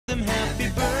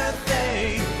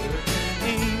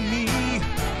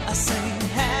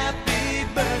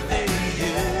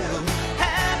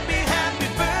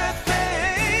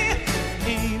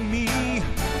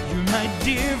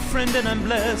friend and I'm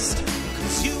blessed,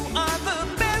 'cause you are the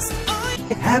best.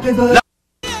 Happy birthday,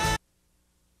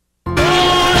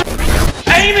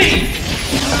 Amy!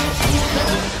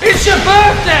 It's your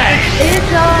birthday!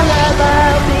 It's all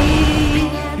about me.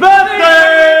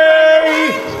 Birthday!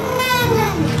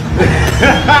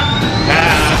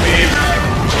 Happy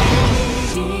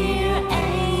Dear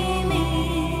Amy,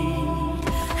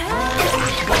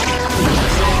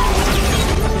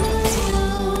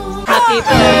 happy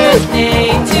birthday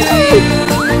to you.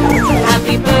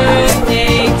 Happy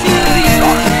birthday to you.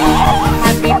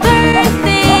 Happy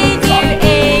birthday, dear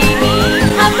Amy.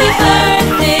 Happy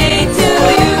birthday to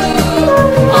you.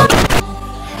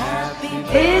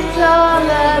 It's all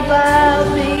about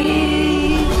me.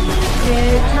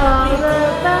 It's all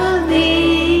about me.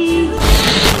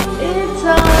 It's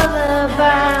all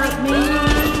about me.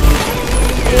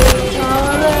 It's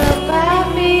all about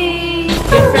me.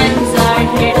 Your friends are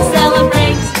here to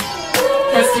celebrate,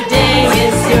 'cause today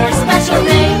is your special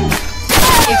day.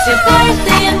 It's your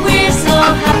birthday and we're so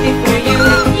happy for you.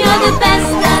 You're the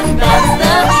best and that's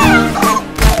the truth.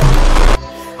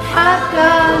 I've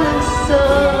got a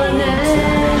son and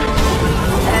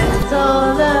it's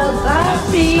all about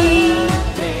me.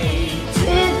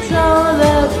 It's all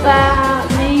about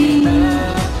me.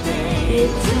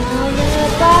 It's all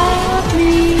about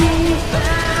me.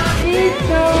 It's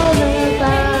all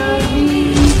about me.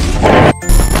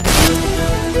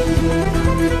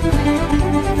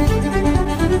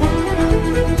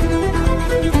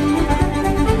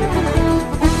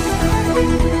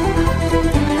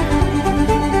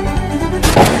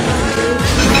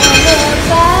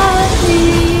 About me.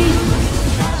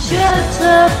 Shut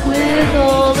up with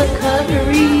all the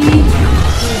cutlery.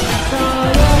 It's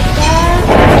all about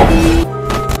me.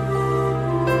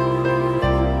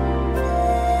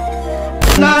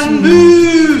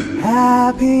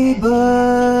 happy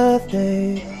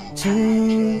birthday to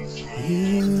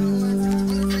you.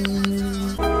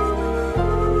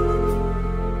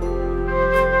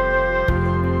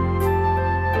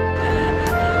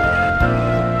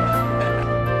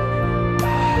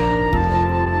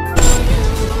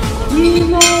 You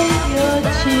make your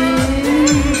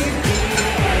choose.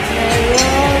 They're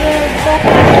all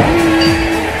about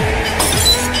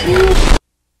you.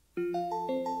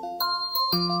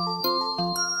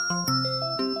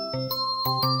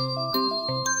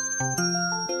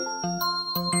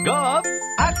 Go up,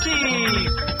 active!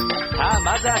 さあ、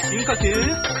まずは深呼吸。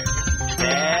せ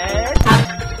ー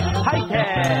の、吐いて、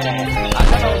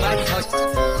頭を前に倒し。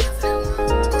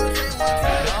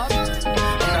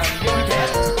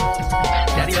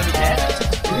左を見て。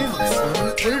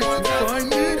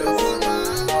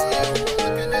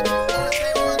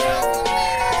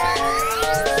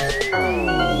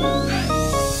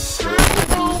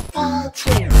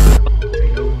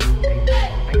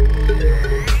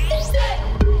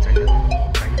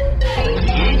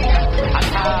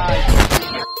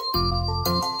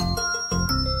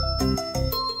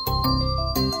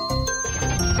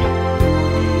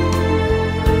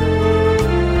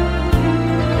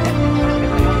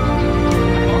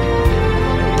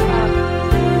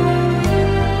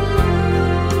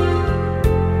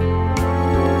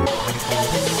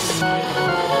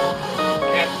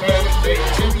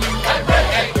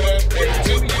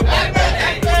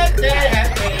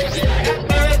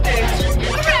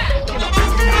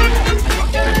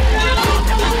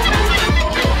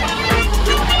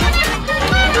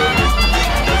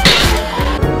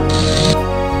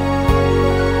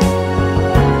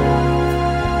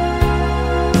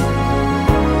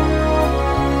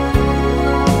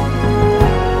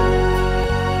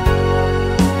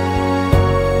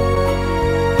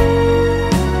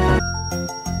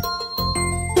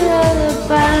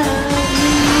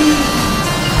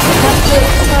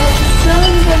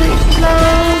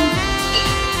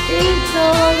It's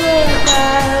all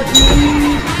about me.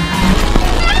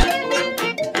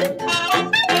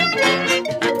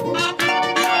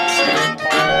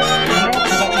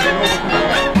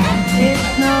 It's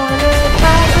not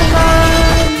about the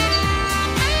man,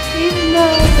 even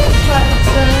though it's like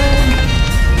fun.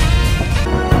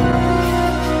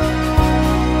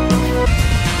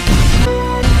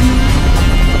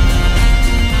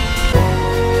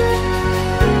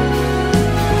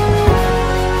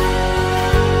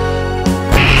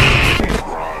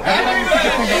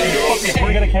 Before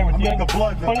you get a camera, you the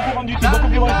blood. Find it on YouTube. Look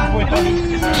up your license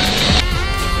plate.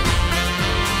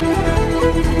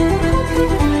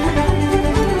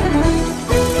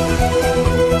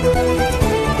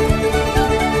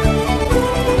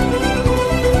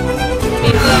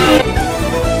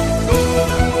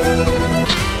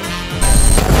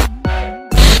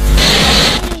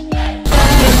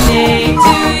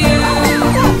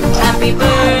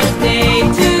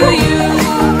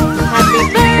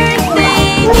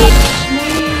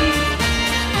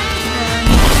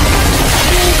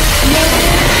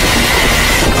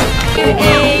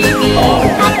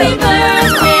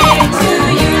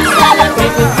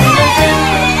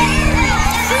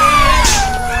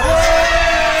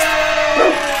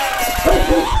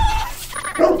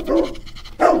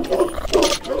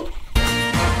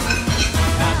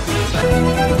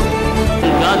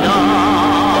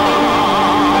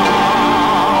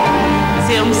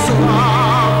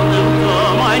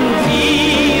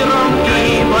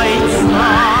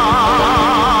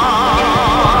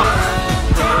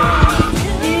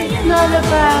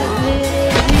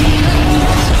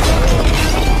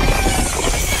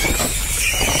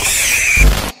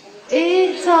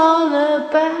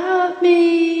 love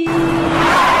me.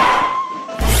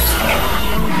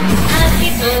 Happy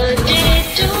birthday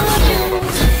to you.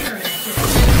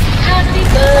 Happy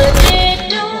birthday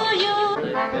to you.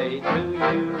 Birthday to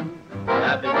you.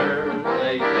 Happy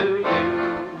birthday to you.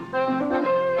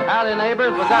 Howdy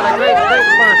neighbors, we got a great big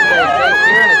birthday cake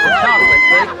here and it's a chocolate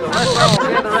cake. So let's all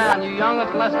gather around, you young'uns,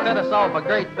 and let's cut us off a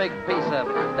great big piece of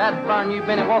it. That's fun, you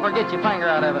Benny Walker, get your finger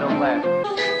out of it over there.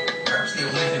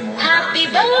 Happy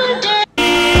birthday.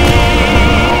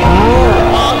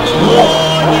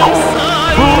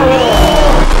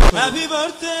 Happy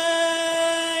birthday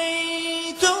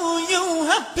to you.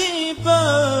 Happy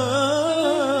birthday.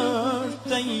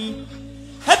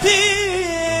 Happy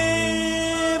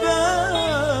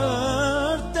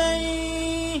birthday.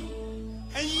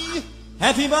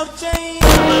 Happy birthday.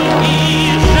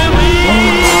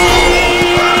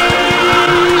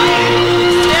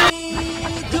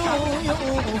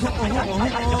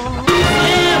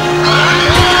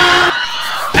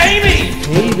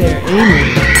 Hey there,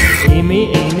 Amy. Amy,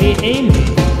 Amy, Amy.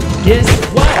 Guess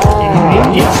what,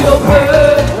 Amy? It's your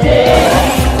birthday.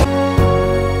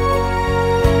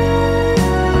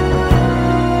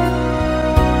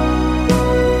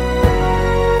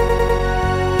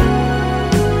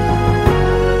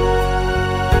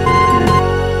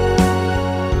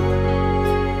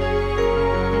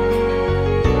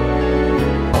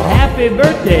 Happy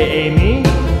birthday, Amy.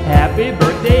 Happy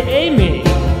birthday, Amy.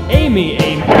 Amy,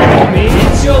 Amy, Amy,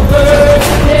 it's your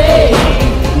birthday.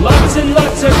 Lots and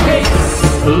lots of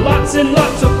cakes, lots and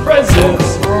lots of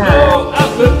presents. Blow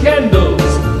out the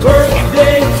candles,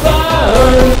 birthday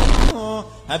fun.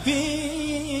 Happy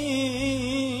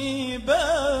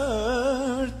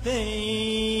birthday.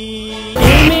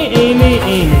 Amy, Amy,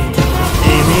 Amy,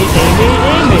 Amy, Amy,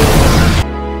 Amy.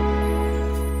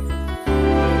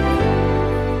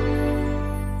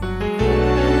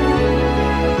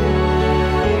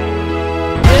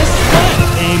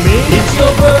 It's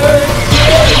your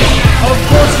birthday! Of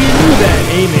course you knew that,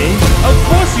 Amy. Of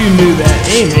course you knew that,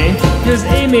 Amy. 'Cause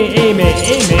Amy, Amy,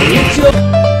 Amy, it's your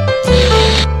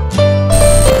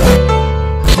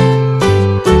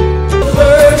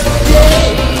birthday.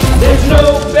 There's no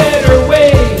better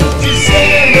way to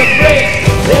celebrate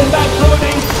than by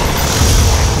putting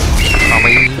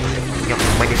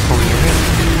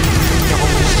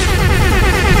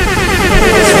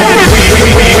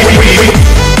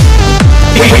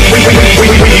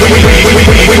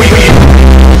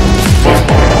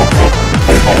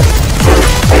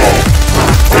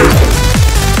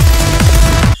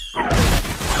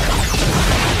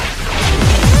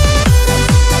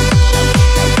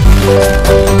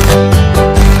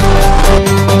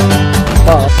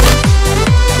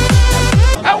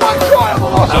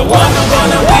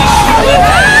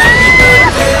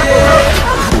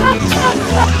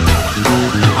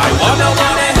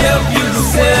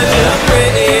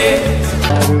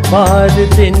बाद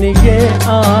दिन ये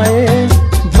आए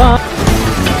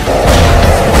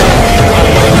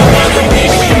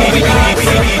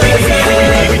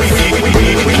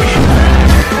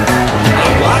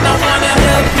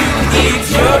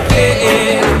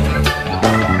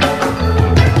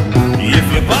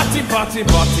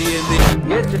Party in the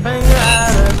get your finger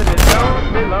out of it, it don't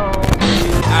belong to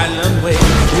you. Island way,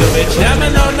 we'll be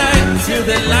jamming all night till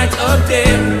the light of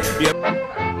day.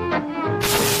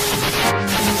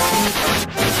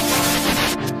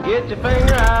 Get your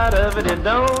finger out of it, it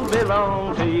don't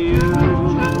belong to you.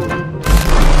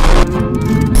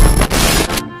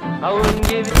 I wouldn't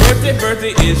give you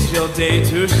birthday is your day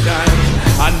to shine.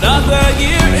 Another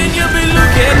year and you'll be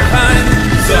looking fine.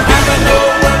 So have no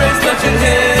worries, don't you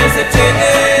hesitate.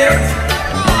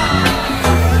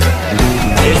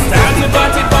 It's time to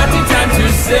party, party, time to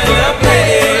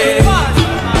celebrate.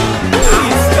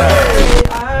 Easter.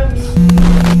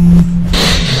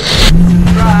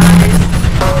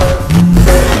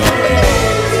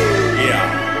 Yeah.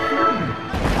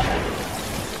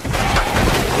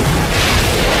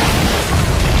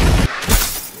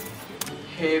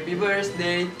 Happy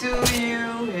birthday to you,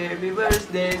 happy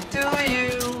birthday to you,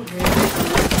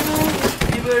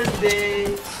 happy birthday,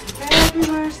 happy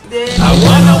birthday. I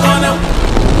wanna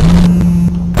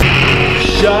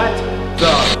Shut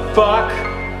the fuck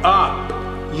up,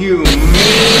 you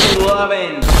mean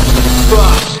loving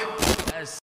fuck.